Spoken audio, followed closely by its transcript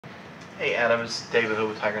Hey Adam, it's David Hood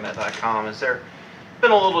with TigerNet.com. Has there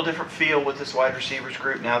been a little different feel with this wide receivers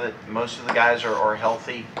group now that most of the guys are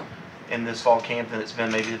healthy in this fall camp than it's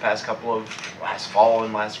been maybe the past couple of last fall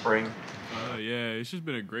and last spring? Yeah, it's just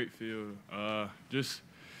been a great feel. Just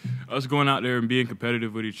us going out there and being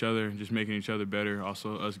competitive with each other and just making each other better.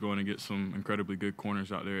 Also, us going to get some incredibly good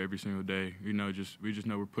corners out there every single day. We just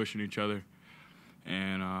know we're pushing each other,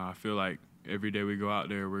 and I feel like every day we go out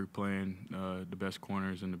there, we're playing the best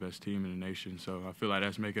corners and the best team in the nation. So I feel like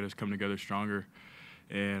that's making us come together stronger,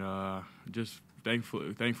 and just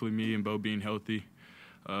thankfully, me and Bo being healthy.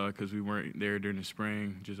 Because we weren't there during the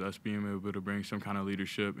spring, just us being able to bring some kind of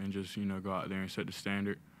leadership and just go out there and set the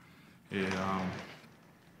standard. It, um,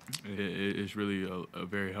 it's really a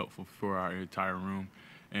very helpful for our entire room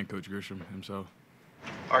and Coach Grisham himself.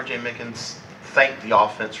 RJ Mickens thanked the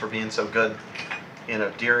offense for being so good,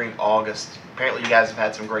 during August. Apparently you guys have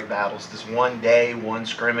had some great battles. Does one day, one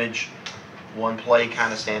scrimmage, one play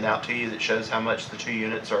kind of stand out to you that shows how much the two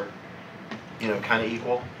units are, kind of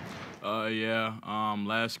equal? Yeah.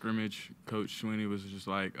 Last scrimmage, Coach Sweeney was just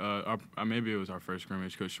like, maybe it was our first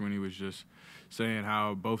scrimmage. Coach Sweeney was just saying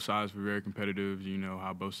how both sides were very competitive.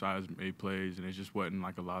 How both sides made plays, and it just wasn't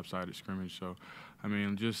like a lopsided scrimmage. So, I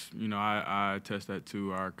mean, just I attest that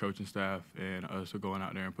to our coaching staff and us going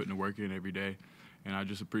out there and putting the work in every day. And I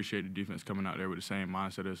just appreciate the defense coming out there with the same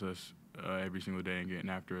mindset as us every single day and getting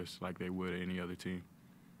after us like they would any other team.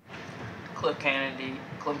 Cliff Kennedy,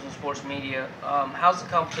 Clemson Sports Media. How's the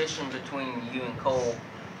competition between you and Cole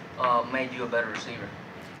made you a better receiver?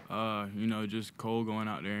 Just Cole going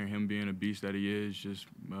out there and him being a beast that he is, just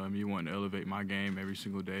me wanting to elevate my game every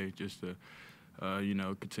single day, just to,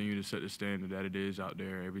 continue to set the standard that it is out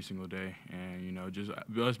there every single day. And, just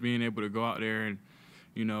us being able to go out there and,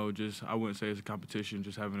 I wouldn't say it's a competition,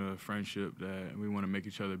 just having a friendship that we want to make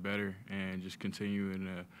each other better and just continuing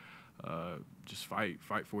to just fight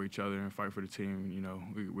for each other and fight for the team.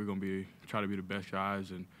 We're gonna try to be the best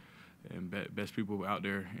guys and best people out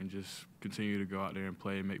there, and just continue to go out there and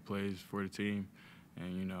play and make plays for the team,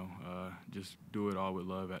 and just do it all with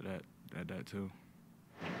love at that too.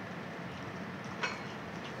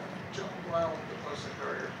 John Blau, the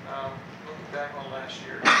Post-Courier. Looking back on last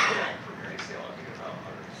year, from your ACL, I think about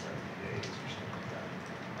 170 days or something like that.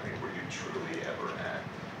 I mean, were you truly ever at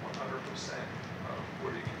 100% of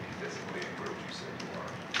where you can be physically, and where would you say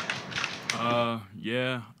you are?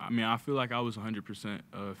 Yeah. I mean, I feel like I was 100%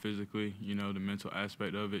 physically. The mental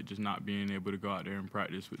aspect of it, just not being able to go out there and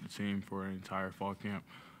practice with the team for an entire fall camp.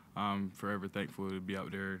 I'm forever thankful to be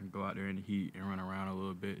out there and go out there in the heat and run around a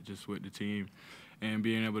little bit just with the team, and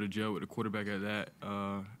being able to gel with the quarterback at that.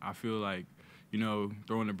 I feel like,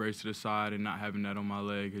 throwing the brace to the side and not having that on my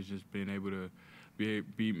leg has just been able to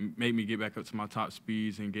make me get back up to my top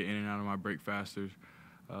speeds and get in and out of my break faster.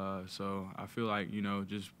 So I feel like,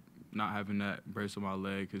 just not having that brace on my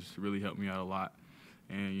leg has really helped me out a lot.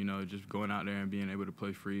 And, just going out there and being able to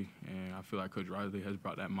play free. And I feel like Coach Riley has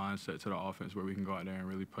brought that mindset to the offense where we can go out there and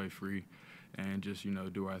really play free and just,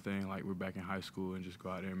 do our thing like we're back in high school and just go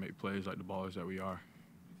out there and make plays like the ballers that we are.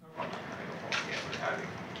 Having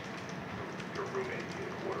your roommate be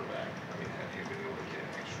a quarterback, I mean, have you been able to get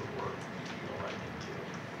extra work? Do you feel like you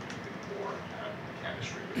even more kind of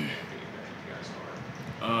chemistry with the team that you guys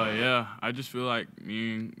are? Yeah, I just feel like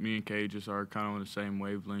me and Cade just are kind of on the same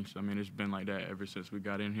wavelengths. I mean, it's been like that ever since we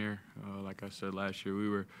got in here. Like I said last year,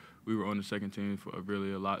 we were on the second team for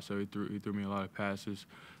really a lot, so he threw me a lot of passes,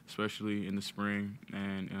 especially in the spring,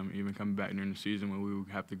 and even coming back during the season when we would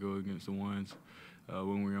have to go against the ones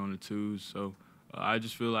when we were on the twos. So I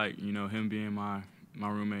just feel like him being my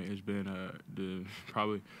roommate has been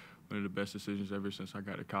probably one of the best decisions ever since I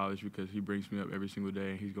got to college, because he brings me up every single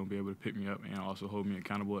day, and he's going to be able to pick me up and also hold me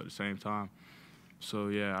accountable at the same time. So,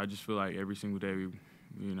 yeah, I just feel like every single day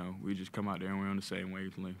we just come out there and we're on the same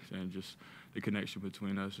wavelengths, and just the connection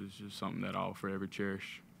between us is just something that I'll forever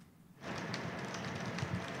cherish.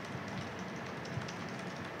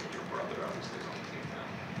 Your brother obviously is on the team now,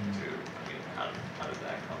 too. I mean, how did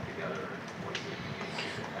that come together, and what does it mean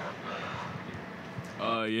to have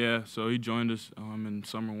Yeah, so he joined us in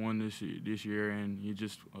summer one this year, and he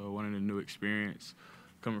just wanted a new experience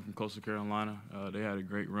coming from Coastal Carolina. They had a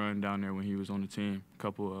great run down there when he was on the team,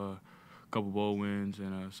 couple bowl wins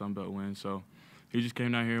and a Sun Belt win. So he just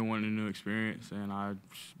came down here and wanted a new experience, and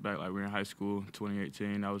back like we were in high school,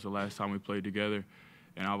 2018, that was the last time we played together.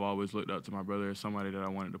 And I've always looked up to my brother as somebody that I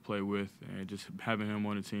wanted to play with, and just having him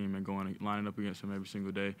on the team and lining up against him every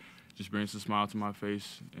single day just brings a smile to my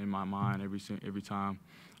face and my mind every time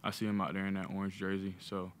I see him out there in that orange jersey.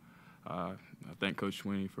 So I thank Coach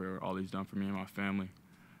Sweeney for all he's done for me and my family,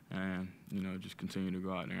 and, you know, just continue to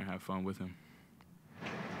go out there and have fun with him.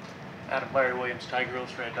 Adam, Larry Williams,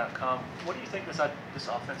 TigerIllustrated.com. What do you think this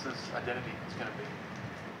offense's identity is going to be?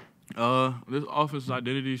 This offense's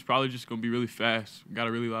identity is probably just gonna be really fast. We got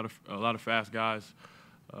a lot of fast guys.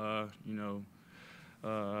 You know,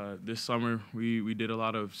 this summer we did a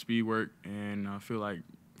lot of speed work, and I feel like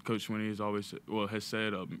Coach Swinney has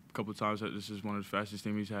said a couple of times that this is one of the fastest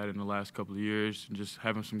teams he's had in the last couple of years. And just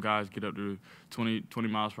having some guys get up to 20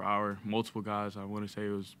 miles per hour, multiple guys, I want to say it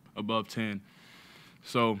was above 10.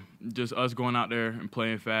 So just us going out there and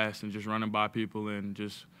playing fast and just running by people and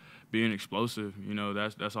just being explosive, you know,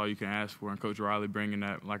 that's all you can ask for. And Coach Riley bringing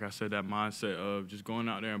that, like I said, that mindset of just going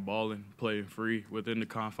out there and balling, playing free within the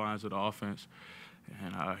confines of the offense.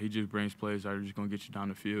 And he just brings plays that are just going to get you down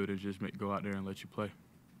the field and just go out there and let you play.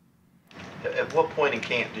 At what point in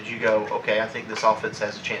camp did you go, okay, I think this offense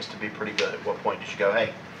has a chance to be pretty good? At what point did you go,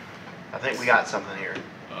 hey, I think we got something here?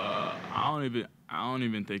 I don't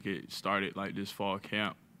even think it started like this fall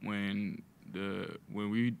camp when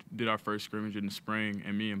we did our first scrimmage in the spring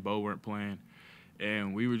and me and Bo weren't playing,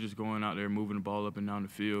 and we were just going out there moving the ball up and down the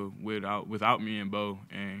field without me and Bo,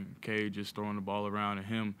 and Cade just throwing the ball around and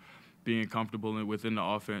him being comfortable within the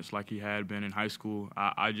offense like he had been in high school.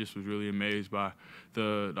 I just was really amazed by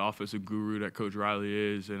the offensive guru that Coach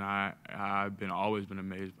Riley is, and I've always been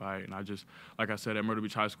amazed by it. And I just, like I said, at Myrtle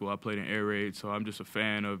Beach High School, I played in air raid, so I'm just a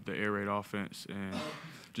fan of the air raid offense, and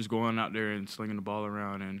just going out there and slinging the ball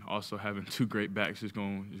around, and also having two great backs is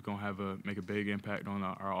going to make a big impact on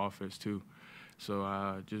our offense too.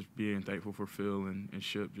 So just being thankful for Phil and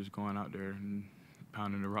Ship just going out there and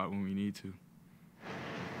pounding the rock when we need to.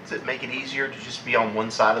 Does it make it easier to just be on one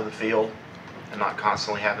side of the field and not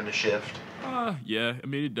constantly having to shift? Yeah, I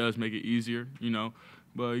mean, it does make it easier, you know,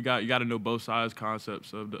 but you got to know both sides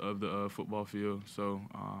concepts of the football field. So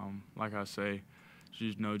like I say,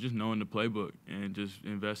 just knowing the playbook and just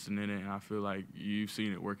investing in it. And I feel like you've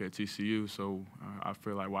seen it work at TCU, so I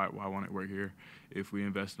feel like why won't it work here if we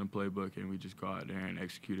invest in the playbook and we just go out there and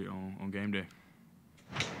execute it on game day.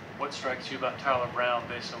 What strikes you about Tyler Brown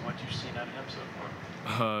based on what you've seen out of him so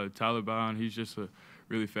far? Tyler Brown, he's just a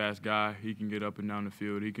really fast guy. He can get up and down the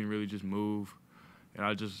field. He can really just move. And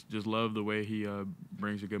I just love the way he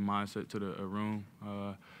brings a good mindset to the room.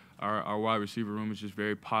 Our wide receiver room is just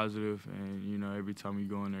very positive, and, you know, every time you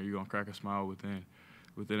go in there, you're going to crack a smile within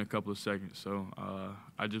a couple of seconds. So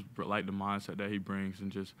I just like the mindset that he brings,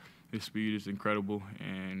 and just his speed is incredible,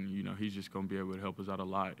 and, you know, he's just going to be able to help us out a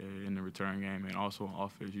lot in the return game and also on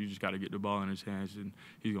offense. You just got to get the ball in his hands, and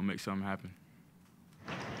he's going to make something happen.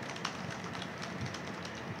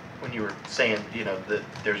 When you were saying, you know, that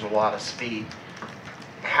there's a lot of speed,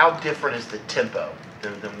 how different is the tempo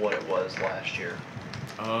than what it was last year?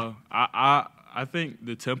 I think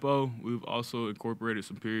the tempo, we've also incorporated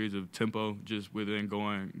some periods of tempo just within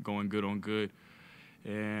going good on good.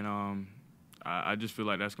 And I just feel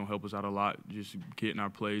like that's going to help us out a lot, just getting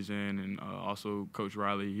our plays in. And also Coach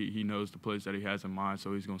Riley, he knows the plays that he has in mind,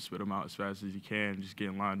 so he's going to spit them out as fast as he can, just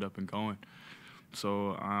getting lined up and going.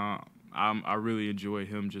 So I really enjoy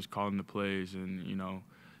him just calling the plays and, you know,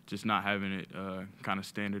 just not having it kind of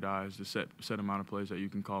standardized, the set amount of plays that you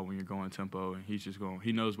can call when you're going tempo. And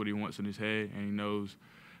he knows what he wants in his head, and he knows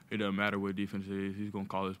it doesn't matter what defense it is. He's going to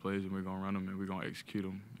call his plays, and we're going to run them, and we're going to execute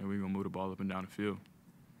them, and we're going to move the ball up and down the field.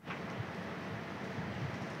 I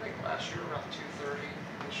think last year around 230,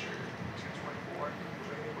 this year 224.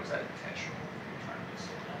 Was that intentional? Trying to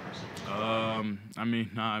slow down or something?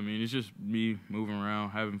 I mean, it's just me moving around,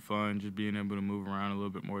 having fun, just being able to move around a little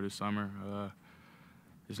bit more this summer.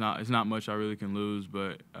 It's not much I really can lose,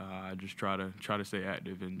 but I just try to stay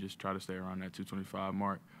active and just try to stay around that 225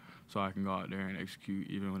 mark, so I can go out there and execute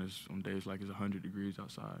even when it's on days like it's 100 degrees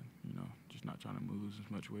outside. You know, just not trying to lose as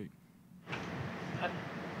much weight.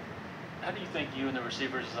 How do you think you and the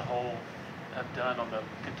receivers as a whole have done on the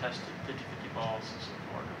contested 50-50 balls so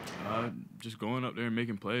far? Just going up there and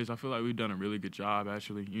making plays. I feel like we've done a really good job,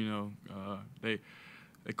 actually. You know,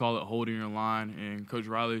 they call it holding your line, and Coach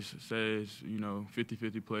Riley says, you know,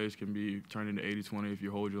 50-50 plays can be turned into 80-20 if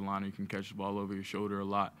you hold your line and you can catch the ball over your shoulder a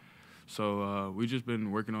lot. So we've just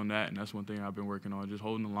been working on that, and that's one thing I've been working on, just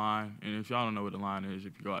holding the line. And if y'all don't know what the line is,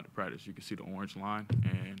 if you go out to practice, you can see the orange line,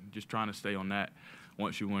 and just trying to stay on that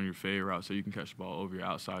once you run your fade route so you can catch the ball over your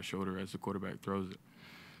outside shoulder as the quarterback throws it.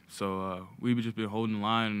 So we've just been holding the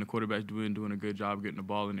line, and the quarterback's doing a good job getting the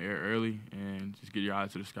ball in the air early, and just get your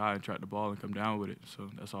eyes to the sky and track the ball and come down with it. So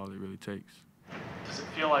that's all it really takes. Does it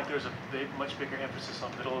feel like there's a much bigger emphasis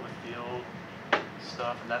on middle of the field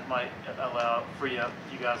stuff, and that might free up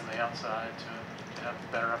you guys on the outside to have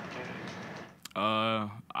better opportunities?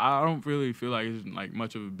 I don't really feel like it's like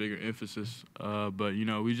much of a bigger emphasis, but you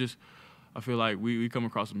know, I feel like we come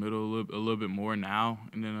across the middle a little bit more now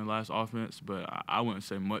than the last offense, but I wouldn't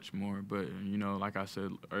say much more. But you know, like I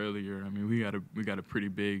said earlier, I mean, we got a pretty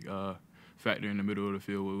big factor in the middle of the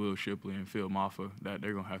field with Will Shipley and Phil Maffa that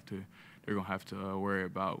they're gonna have to worry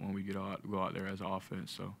about when we go out there as an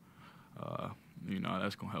offense. So you know,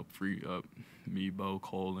 that's gonna help free up me, Bo,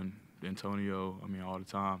 Cole, and Antonio. I mean, all the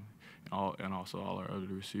time, and also all our other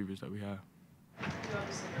receivers that we have. You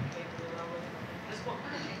obviously know Cade really well with him. Just what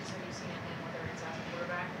kind of changes have you seen in him, whether it's as a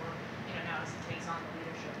quarterback or, you know, now as he takes on the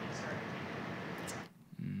leadership and starting?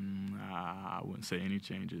 I wouldn't say any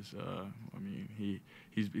changes. I mean,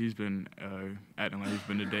 he's been acting like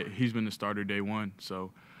he's been the starter day one.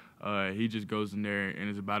 So he just goes in there and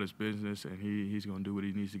it's about his business, and he's gonna do what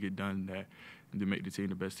he needs to get done to make the team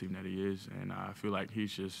the best team that he is. And I feel like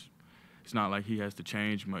it's not like he has to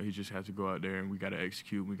change much. He just has to go out there and we got to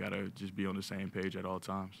execute. We got to just be on the same page at all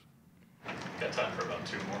times. Got time for about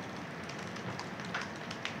 2 more.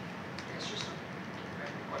 It's just a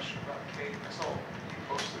random question about Cade. I saw you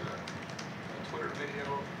posted a Twitter video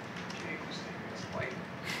of Cade just taking this light,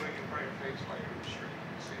 putting it right in your face while you're shooting.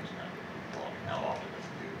 It seems kind of cool. I mean, how often does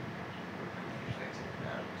he do goofy things like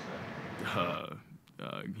that?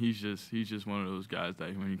 He's just one of those guys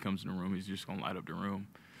that when he comes in the room, he's just gonna light up the room.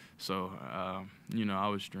 So you know, I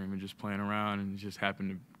was streaming, just playing around, and just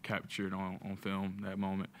happened to capture it on film that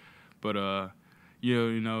moment. But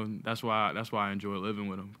you know, that's why I enjoy living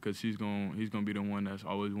with him, because he's gonna be the one that's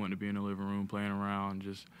always wanting to be in the living room, playing around,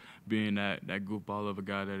 just being that goofball of a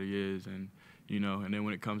guy that he is. And you know, and then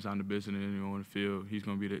when it comes down to business and on the field, he's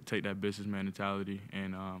gonna take that businessman mentality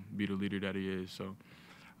and be the leader that he is. So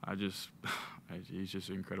he's just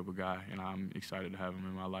an incredible guy, and I'm excited to have him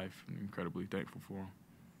in my life and incredibly thankful for him.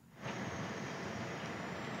 Were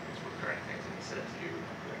there any things that he said to you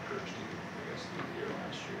that encouraged you, I guess, through the year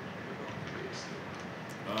last year when you were going to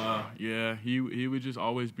be Yeah, he would just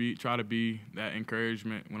always try to be that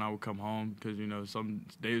encouragement when I would come home, because you know some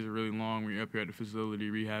days are really long when you're up here at the facility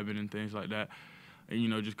rehabbing and things like that, and you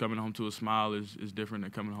know just coming home to a smile is different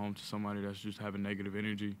than coming home to somebody that's just having negative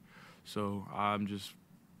energy. So I'm just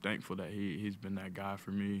thankful that he's been that guy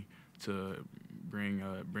for me to bring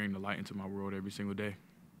the light into my world every single day.